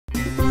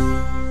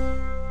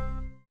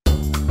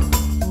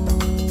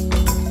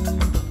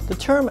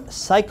term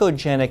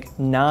psychogenic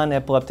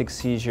non-epileptic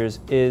seizures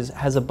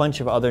has a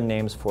bunch of other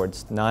names for it.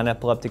 It's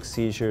non-epileptic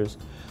seizures,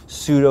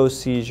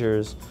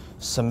 pseudo-seizures,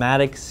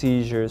 schematic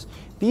seizures.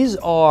 These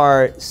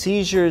are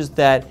seizures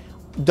that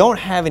don't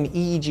have an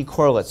EEG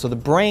correlate, so the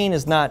brain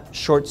is not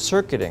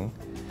short-circuiting,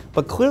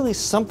 but clearly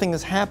something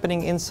is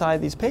happening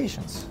inside these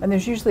patients. And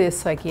there's usually a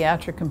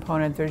psychiatric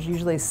component. There's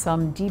usually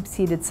some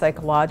deep-seated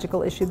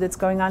psychological issue that's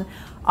going on.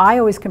 I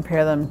always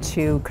compare them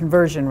to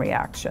conversion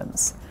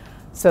reactions,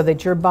 so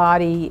that your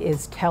body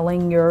is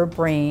telling your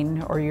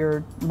brain or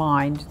your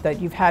mind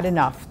that you've had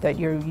enough, that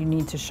you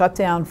need to shut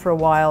down for a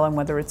while, and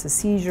whether it's a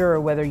seizure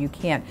or whether you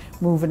can't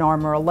move an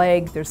arm or a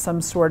leg, there's some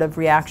sort of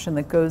reaction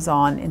that goes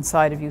on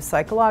inside of you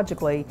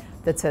psychologically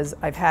that says,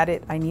 I've had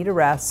it, I need a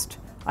rest,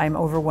 I'm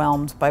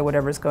overwhelmed by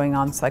whatever's going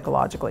on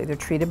psychologically. They're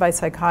treated by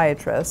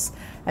psychiatrists,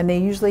 and they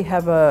usually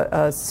have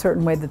a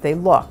certain way that they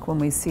look when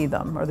we see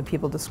them, or the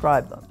people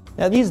describe them.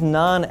 Now, these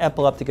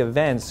non-epileptic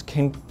events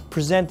can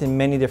present in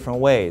many different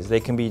ways. They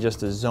can be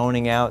just a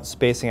zoning out,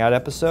 spacing out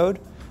episode,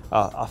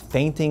 a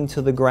fainting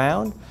to the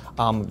ground,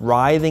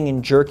 writhing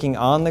and jerking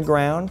on the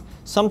ground.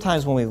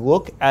 Sometimes when we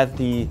look at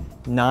the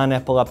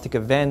non-epileptic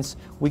events,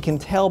 we can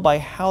tell by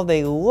how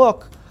they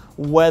look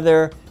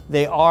whether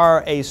they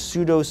are a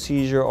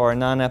pseudo-seizure or a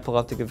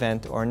non-epileptic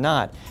event or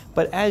not.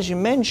 But as you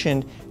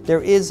mentioned,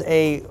 there is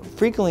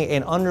frequently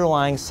an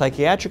underlying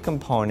psychiatric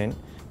component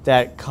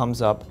that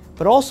comes up.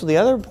 But also the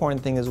other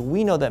important thing is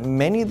we know that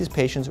many of these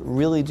patients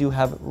really do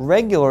have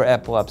regular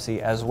epilepsy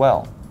as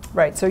well.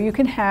 Right, so you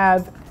can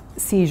have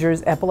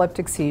seizures,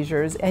 epileptic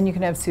seizures, and you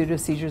can have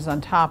pseudo-seizures on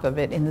top of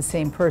it in the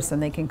same person.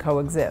 They can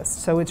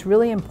coexist. So it's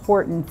really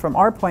important from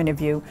our point of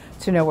view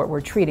to know what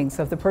we're treating.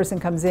 So if the person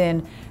comes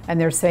in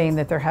and they're saying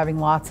that they're having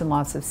lots and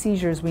lots of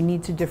seizures, we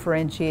need to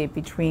differentiate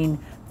between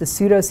the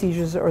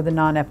pseudo-seizures or the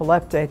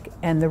non-epileptic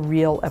and the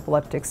real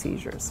epileptic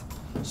seizures.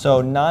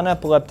 So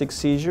non-epileptic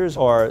seizures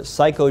or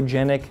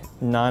psychogenic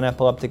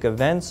non-epileptic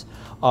events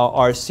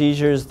are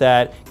seizures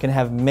that can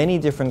have many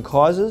different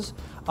causes.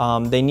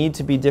 They need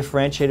to be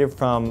differentiated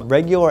from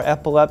regular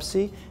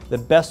epilepsy. The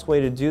best way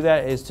to do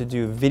that is to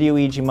do video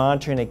EEG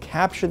monitoring to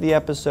capture the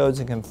episodes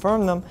and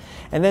confirm them,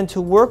 and then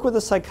to work with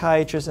a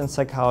psychiatrist and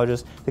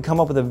psychologist to come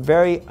up with a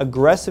very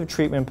aggressive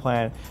treatment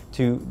plan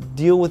to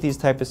deal with these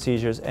type of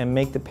seizures and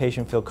make the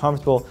patient feel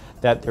comfortable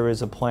that there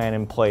is a plan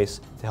in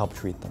place to help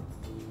treat them.